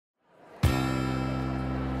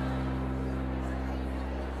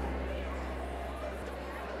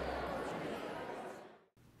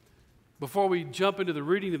Before we jump into the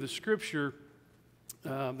reading of the scripture,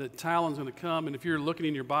 that Talon's going to come, and if you're looking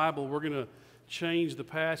in your Bible, we're going to change the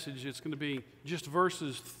passage. It's going to be just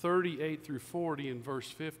verses 38 through 40 and verse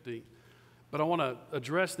 50. But I want to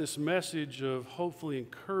address this message of hopefully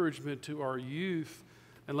encouragement to our youth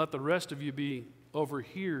and let the rest of you be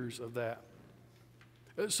overhears of that.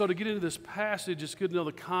 So to get into this passage, it's good to know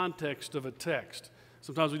the context of a text.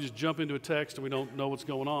 Sometimes we just jump into a text and we don't know what's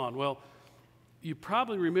going on. Well, you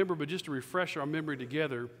probably remember, but just to refresh our memory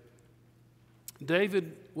together,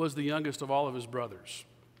 David was the youngest of all of his brothers.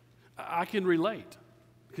 I can relate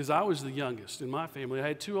because I was the youngest in my family. I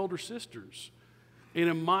had 2 older sisters. And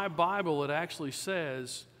in my Bible, it actually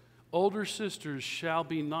says, older sisters shall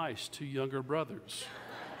be nice to younger brothers.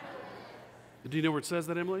 Do you know where it says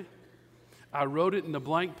that, Emily? I wrote it in the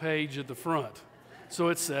blank page at the front. So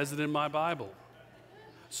it says it in my Bible.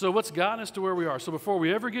 So what's gotten us to where we are? So before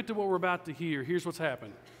we ever get to what we're about to hear, here's what's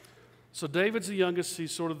happened. So David's the youngest.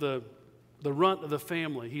 He's sort of the runt of the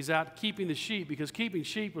family. He's out keeping the sheep because keeping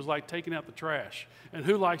sheep was like taking out the trash. And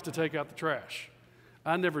who likes to take out the trash?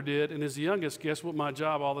 I never did. And as the youngest, guess what my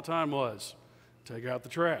job all the time was? Take out the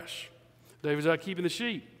trash. David's out keeping the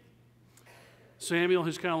sheep. Samuel,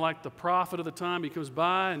 who's kind of like the prophet of the time, he comes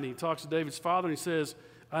by and he talks to David's father and he says,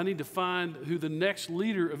 I need to find who the next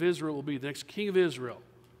leader of Israel will be, the next king of Israel.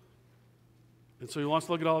 And so he wants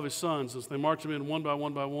to look at all of his sons as they march them in one by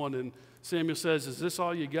one by one. And Samuel says, is this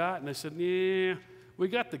all you got? And they said, yeah, we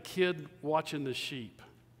got the kid watching the sheep.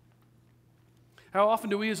 How often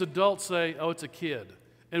do we as adults say, oh, it's a kid?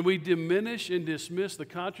 And we diminish and dismiss the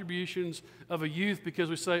contributions of a youth because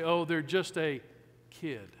we say, oh, they're just a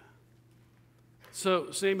kid. So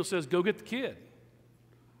Samuel says, go get the kid.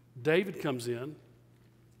 David comes in.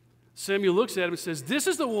 Samuel looks at him and says, this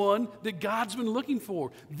is the one that God's been looking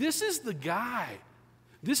for. This is the guy.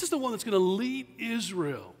 This is the one that's going to lead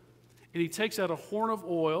Israel. And he takes out a horn of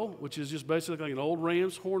oil, which is just basically like an old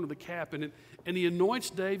ram's horn with a cap in it, and he anoints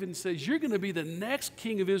David and says, you're going to be the next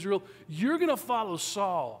king of Israel. You're going to follow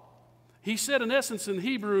Saul. He said, in essence, in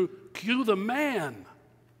Hebrew, cue the man.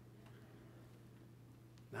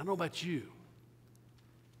 Now, I don't know about you,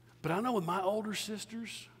 but I know with my older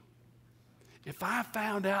sisters, if I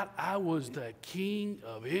found out I was the king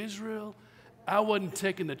of Israel, I wasn't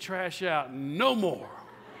taking the trash out no more.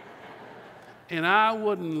 And I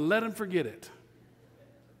wouldn't let them forget it.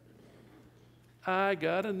 I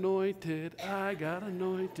got anointed, I got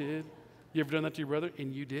anointed. You ever done that to your brother?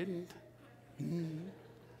 And you didn't. Mm-hmm.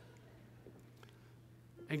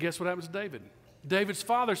 And guess what happens to David? David's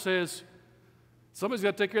father says, somebody's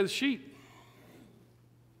got to take care of the sheep.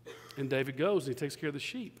 And David goes and he takes care of the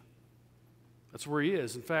sheep. That's where he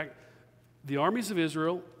is. In fact, the armies of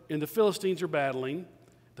Israel and the Philistines are battling.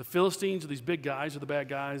 The Philistines are these big guys, are the bad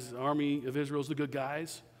guys. The army of Israel is the good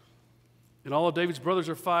guys. And all of David's brothers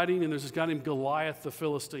are fighting, and there's this guy named Goliath the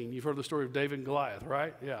Philistine. You've heard the story of David and Goliath,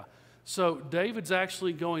 right? Yeah. So David's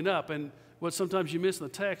actually going up, and what sometimes you miss in the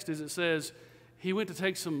text is it says he went to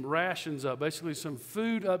take some rations up, basically some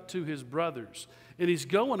food up to his brothers. And he's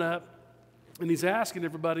going up, and he's asking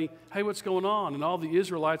everybody, hey, what's going on? And all the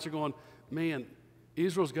Israelites are going, man,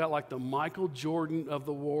 Israel's got like the Michael Jordan of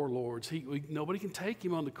the warlords. Nobody can take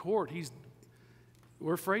him on the court.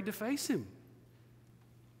 We're afraid to face him.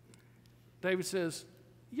 David says,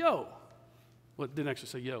 yo. Well, didn't actually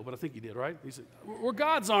say yo, but I think he did, right? He said, we're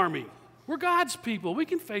God's army. We're God's people. We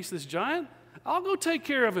can face this giant. I'll go take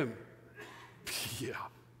care of him. Yeah.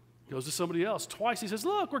 Goes to somebody else. Twice he says,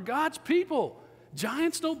 look, we're God's people.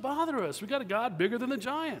 Giants don't bother us. We got a God bigger than the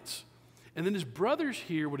giants. And then his brothers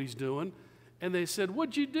hear what he's doing, and they said,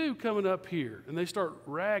 what'd you do coming up here? And they start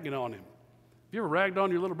ragging on him. Have you ever ragged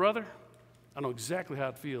on your little brother? I know exactly how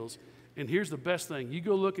it feels. And here's the best thing. You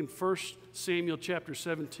go look in 1 Samuel chapter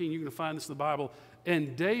 17. You're going to find this in the Bible.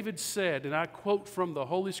 And David said, and I quote from the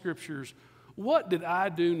Holy Scriptures, what did I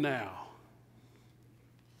do now?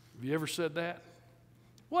 Have you ever said that?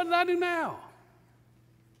 What did I do now?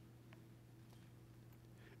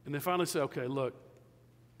 And they finally say, okay, look,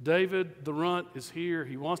 David, the runt, is here.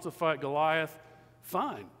 He wants to fight Goliath.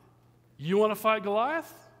 Fine. You want to fight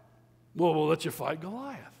Goliath? Well, we'll let you fight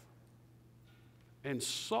Goliath. And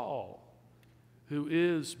Saul, who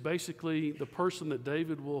is basically the person that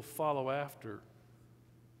David will follow after,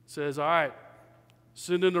 says, all right,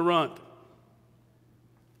 send in the runt.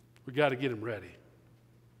 We got to get him ready.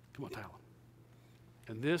 Come on, Talon.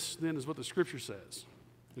 And this then is what the Scripture says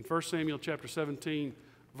in 1 Samuel chapter 17,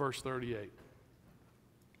 verse 38.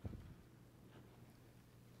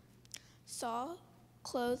 Saul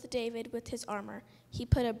clothed David with his armor. He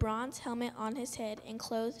put a bronze helmet on his head and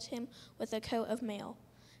clothed him with a coat of mail.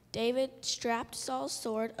 David strapped Saul's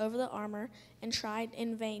sword over the armor and tried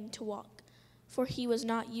in vain to walk, for he was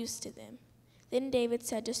not used to them. Then David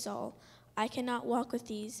said to Saul, I cannot walk with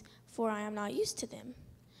these, for I am not used to them.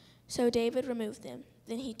 So David removed them.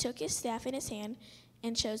 Then he took his staff in his hand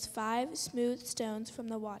and chose 5 smooth stones from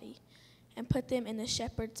the wadi and put them in the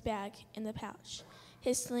shepherd's bag in the pouch.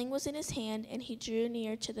 His sling was in his hand, and he drew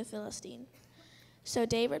near to the Philistine. So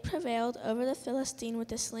David prevailed over the Philistine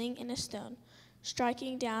with a sling and a stone,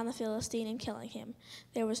 striking down the Philistine and killing him.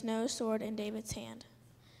 There was no sword in David's hand.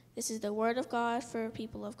 This is the word of God for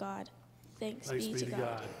people of God. Thanks be to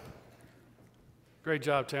God. Great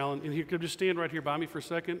job, Talon. And here, could you just stand right here by me for a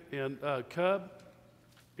second? And Cub,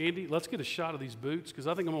 Andy, let's get a shot of these boots, because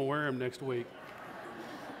I think I'm going to wear them next week.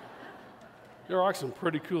 There are some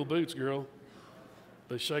pretty cool boots, girl.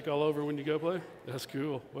 They shake all over when you go play? That's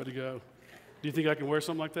cool. Way to go. Do you think I can wear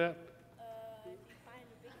something like that?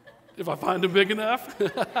 If I find them big enough?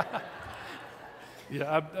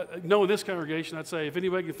 Yeah, knowing this congregation, I'd say if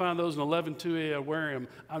anybody can find those in 11-2A, I'd wear them.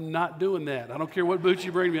 I'm not doing that. I don't care what boots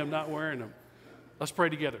you bring me, I'm not wearing them. Let's pray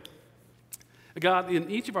together. God, in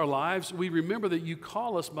each of our lives, we remember that you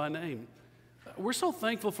call us by name. We're so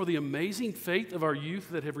thankful for the amazing faith of our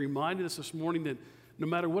youth that have reminded us this morning that no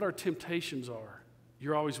matter what our temptations are,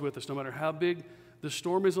 you're always with us. No matter how big the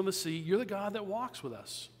storm is on the sea, you're the God that walks with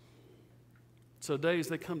us. So today, as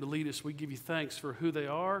they come to lead us, we give you thanks for who they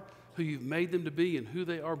are, who you've made them to be, and who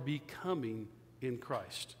they are becoming in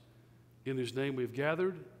Christ. In whose name we've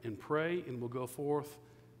gathered and pray, and we'll go forth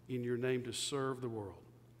in your name to serve the world.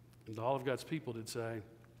 And all of God's people did say,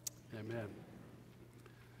 amen.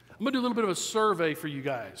 I'm going to do a little bit of a survey for you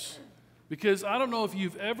guys, because I don't know if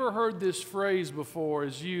you've ever heard this phrase before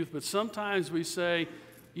as youth, but sometimes we say,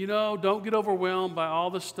 you know, don't get overwhelmed by all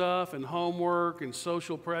the stuff and homework and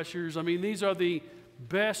social pressures. I mean, these are the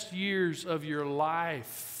best years of your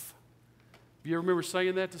life. Do you ever remember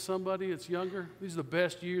saying that to somebody that's younger? These are the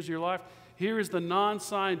best years of your life. Here is the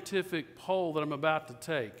non-scientific poll that I'm about to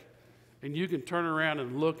take, and you can turn around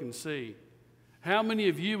and look and see. How many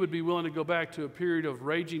of you would be willing to go back to a period of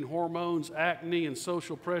raging hormones, acne, and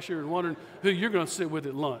social pressure and wondering who you're going to sit with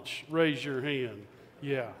at lunch? Raise your hand.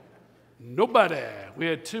 Yeah. Nobody. We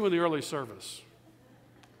had 2 in the early service.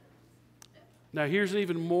 Now, here's an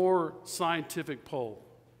even more scientific poll,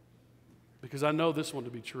 because I know this one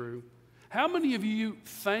to be true. How many of you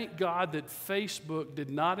thank God that Facebook did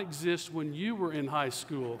not exist when you were in high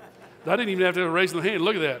school? I didn't even have to raise the hand.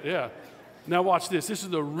 Look at that. Yeah. Now watch this. This is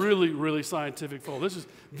the really, really scientific poll.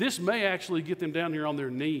 This may actually get them down here on their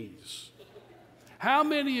knees. How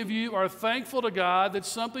many of you are thankful to God that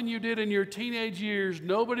something you did in your teenage years,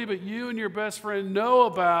 nobody but you and your best friend know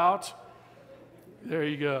about? There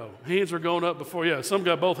you go. Hands are going up before you. Yeah, some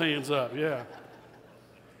got both hands up. Yeah.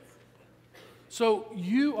 So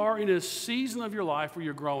you are in a season of your life where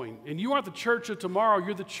you're growing. And you aren't the church of tomorrow.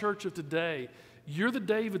 You're the church of today. You're the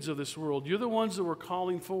Davids of this world. You're the ones that we're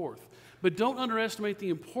calling forth. But don't underestimate the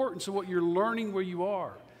importance of what you're learning where you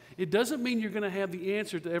are. It doesn't mean you're going to have the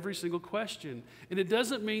answer to every single question. And it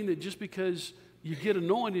doesn't mean that just because you get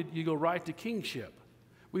anointed, you go right to kingship.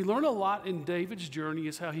 We learn a lot in David's journey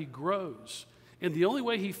is how he grows. And the only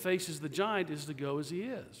way he faces the giant is to go as he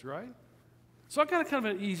is, right? So I got kind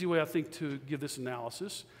of an easy way, I think, to give this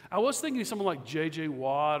analysis. I was thinking of someone like J.J.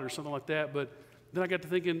 Watt or something like that, but then I got to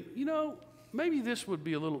thinking, you know, maybe this would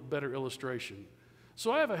be a little better illustration.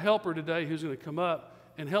 So I have a helper today who's going to come up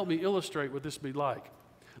and help me illustrate what this would be like.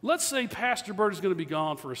 Let's say Pastor Burt is going to be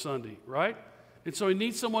gone for a Sunday, right? And so he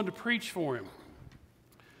needs someone to preach for him.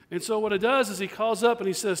 And so what he does is he calls up and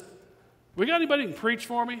he says, we got anybody who can preach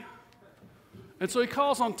for me? And so he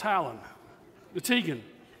calls on Talon, the Tegan.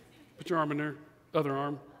 Put your arm in there, other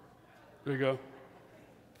arm. There you go.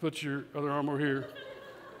 Put your other arm over here.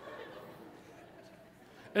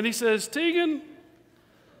 And he says, Tegan,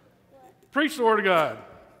 preach the word of God.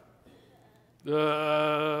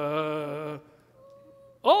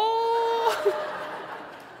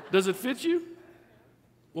 Does it fit you?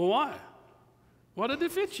 Well, why? Why did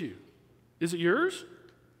it fit you? Is it yours?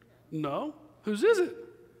 No. Whose is it?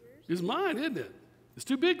 It's mine, isn't it? It's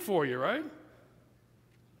too big for you, right?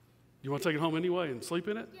 You want to take it home anyway and sleep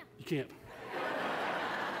in it? Yeah. You can't.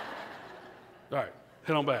 All right,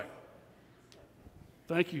 head on back.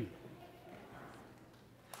 Thank you.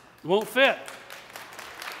 It won't fit.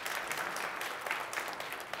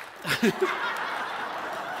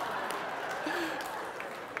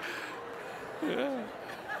 Yeah.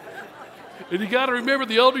 And you got to remember,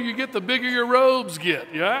 the older you get, the bigger your robes get,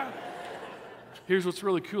 yeah? Here's what's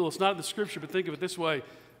really cool. It's not in the scripture, but think of it this way.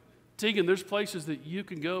 Tegan, there's places that you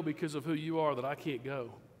can go because of who you are that I can't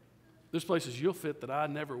go. There's places you'll fit that I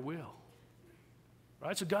never will.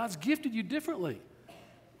 Right? So God's gifted you differently.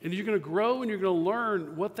 And you're going to grow and you're going to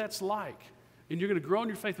learn what that's like. And you're going to grow in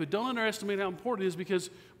your faith. But don't underestimate how important it is, because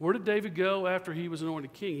where did David go after he was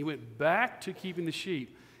anointed king? He went back to keeping the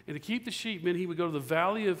sheep. And to keep the sheep meant he would go to the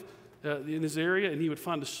valley of in his area, and he would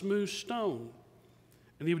find a smooth stone.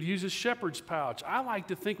 And he would use his shepherd's pouch. I like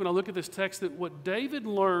to think when I look at this text that what David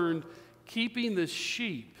learned keeping the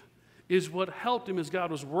sheep is what helped him as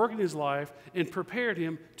God was working his life and prepared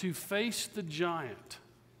him to face the giant.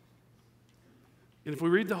 And if we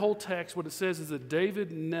read the whole text, what it says is that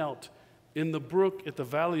David knelt in the brook at the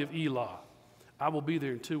valley of Elah. I will be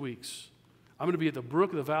there in 2 weeks. I'm going to be at the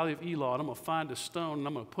brook of the valley of Elah, and I'm going to find a stone, and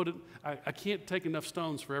I'm going to put it. I can't take enough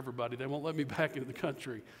stones for everybody. They won't let me back into the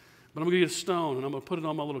country. But I'm going to get a stone, and I'm going to put it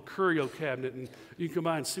on my little curio cabinet, and you can come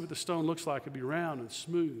by and see what the stone looks like. It'll be round and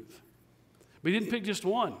smooth. But he didn't pick just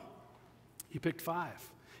one. He picked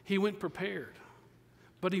 5. He went prepared.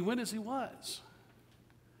 But he went as he was.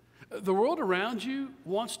 The world around you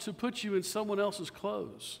wants to put you in someone else's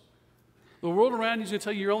clothes. The world around you is going to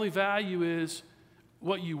tell you your only value is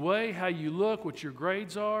what you weigh, how you look, what your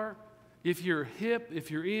grades are, if you're hip, if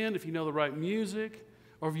you're in, if you know the right music,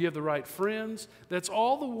 or if you have the right friends. That's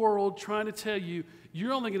all the world trying to tell you.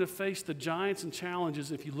 You're only going to face the giants and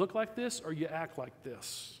challenges if you look like this or you act like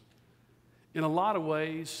this. In a lot of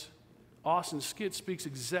ways, Austin Skid speaks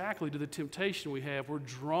exactly to the temptation we have. We're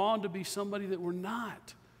drawn to be somebody that we're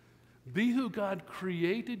not. Be who God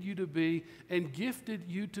created you to be and gifted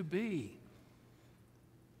you to be.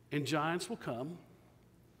 And giants will come,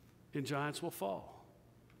 and giants will fall.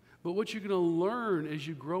 But what you're going to learn as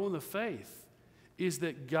you grow in the faith is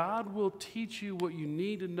that God will teach you what you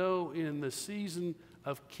need to know in the season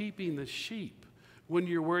of keeping the sheep. When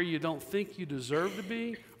you're where you don't think you deserve to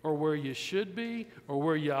be, or where you should be, or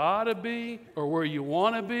where you ought to be, or where you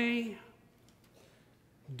want to be,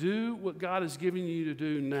 do what God is giving you to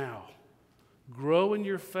do now. Grow in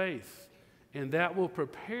your faith, and that will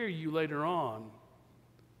prepare you later on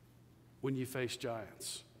when you face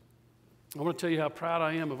giants. I want to tell you how proud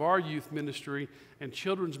I am of our youth ministry and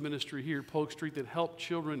children's ministry here at Polk Street that help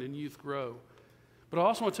children and youth grow. But I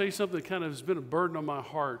also want to tell you something that kind of has been a burden on my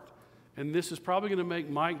heart, and this is probably going to make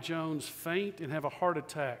Mike Jones faint and have a heart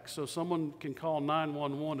attack, so someone can call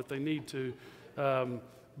 911 if they need to.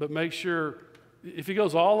 But make sure, if he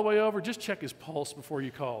goes all the way over, just check his pulse before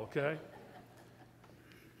you call, okay?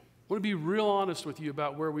 I want to be real honest with you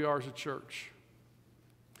about where we are as a church.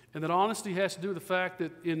 And that honesty has to do with the fact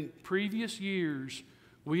that in previous years,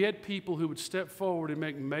 we had people who would step forward and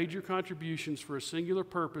make major contributions for a singular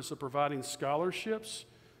purpose of providing scholarships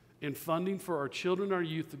and funding for our children and our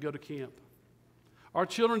youth to go to camp. Our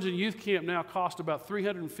children's and youth camp now cost about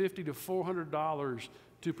 $350 to $400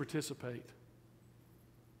 to participate.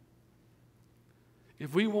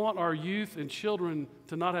 If we want our youth and children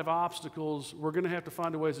to not have obstacles, we're going to have to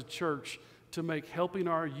find a way as a church to make helping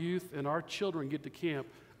our youth and our children get to camp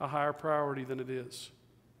a higher priority than it is.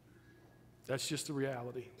 That's just the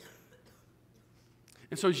reality.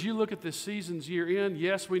 And so as you look at this season's year end,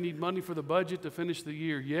 yes, we need money for the budget to finish the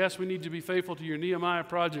year. Yes, we need to be faithful to your Nehemiah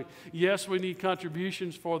project. Yes, we need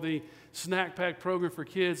contributions for the snack pack program for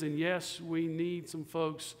kids. And yes, we need some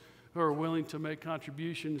folks who are willing to make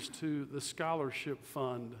contributions to the scholarship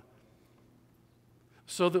fund,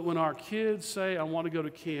 so that when our kids say, I want to go to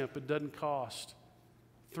camp, it doesn't cost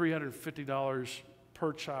 $350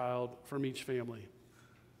 per child from each family.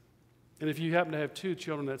 And if you happen to have 2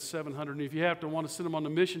 children, that's $700. And if you have to want to send them on the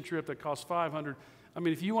mission trip, that costs $500. I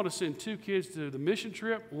mean, if you want to send 2 kids to the mission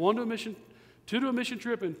trip, 2 to a mission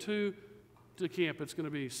trip, and 2 to camp, it's going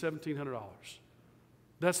to be $1,700.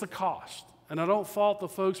 That's the cost. And I don't fault the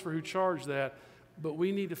folks for who charge that, but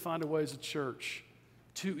we need to find a way as a church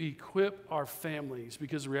to equip our families,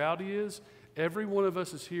 because the reality is every one of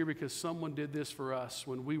us is here because someone did this for us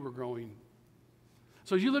when we were growing.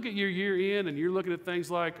 So you look at your year end and you're looking at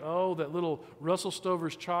things like, oh, that little Russell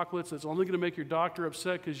Stover's chocolates that's only going to make your doctor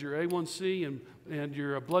upset because your A1C and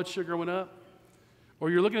your blood sugar went up. Or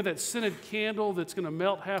you're looking at that scented candle that's going to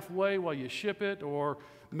melt halfway while you ship it. Or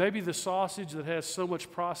maybe the sausage that has so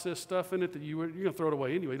much processed stuff in it that you're going to throw it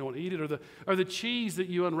away anyway. You don't want to eat it. Or the cheese that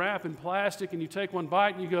you unwrap in plastic and you take one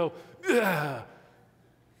bite and you go, ugh.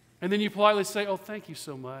 And then you politely say, oh, thank you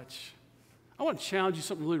so much. I want to challenge you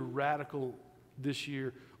something really radical this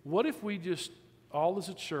year. What if we just, all as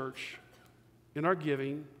a church, in our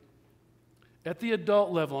giving, at the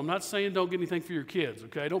adult level, I'm not saying don't get anything for your kids,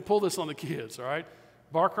 okay? Don't pull this on the kids, all right?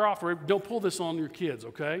 Barcroft, don't pull this on your kids,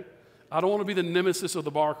 okay? I don't want to be the nemesis of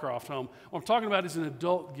the Barcroft home. What I'm talking about is an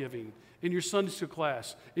adult giving, in your Sunday school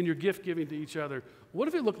class, in your gift giving to each other. What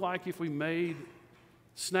if it looked like if we made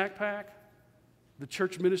snack pack, the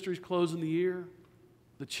church ministries closing the year,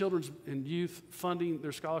 the children's and youth funding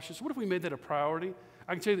their scholarships? What if we made that a priority?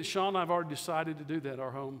 I can tell you that Sean and I have already decided to do that at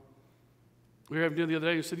our home. We were having dinner the other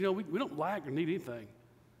day and said, we don't lack or need anything.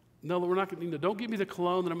 No, we're not going to, don't give me the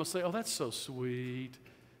cologne that I'm going to say, oh, that's so sweet.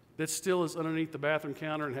 That still is underneath the bathroom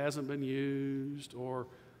counter and hasn't been used. Or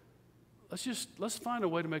let's find a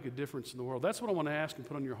way to make a difference in the world. That's what I want to ask and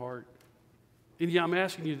put on your heart. And yeah, I'm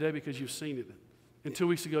asking you today because you've seen it. And 2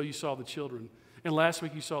 weeks ago, you saw the children. And last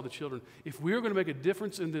week, you saw the children. If we're going to make a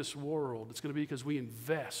difference in this world, it's going to be because we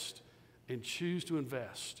invest and choose to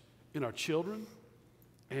invest in our children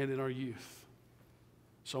and in our youth.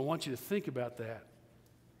 So I want you to think about that.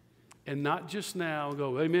 And not just now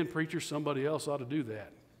go, amen, preacher, somebody else ought to do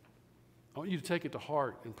that. I want you to take it to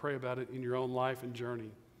heart and pray about it in your own life and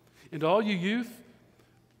journey. And to all you youth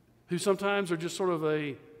who sometimes are just sort of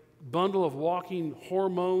a bundle of walking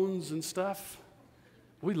hormones and stuff,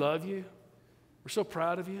 we love you. We're so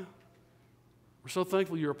proud of you. We're so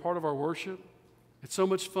thankful you're a part of our worship. It's so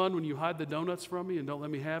much fun when you hide the donuts from me and don't let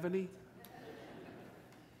me have any.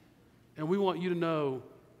 And we want you to know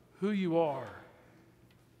who you are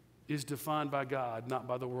is defined by God, not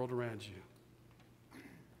by the world around you.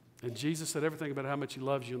 And Jesus said everything about how much he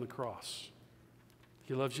loves you on the cross.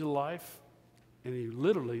 He loves you to life, and he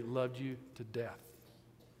literally loved you to death.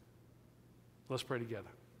 Let's pray together.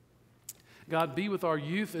 God, be with our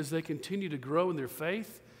youth as they continue to grow in their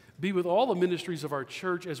faith. Be with all the ministries of our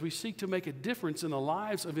church as we seek to make a difference in the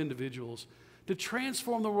lives of individuals, to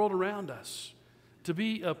transform the world around us, to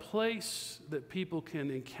be a place that people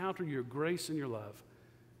can encounter your grace and your love.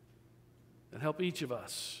 And help each of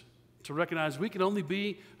us to recognize we can only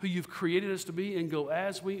be who you've created us to be and go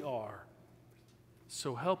as we are.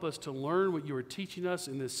 So help us to learn what you are teaching us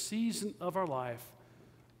in this season of our life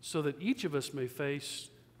so that each of us may face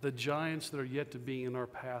the giants that are yet to be in our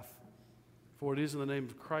path. For it is in the name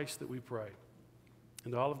of Christ that we pray.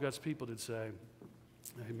 And all of God's people did say,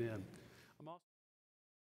 amen.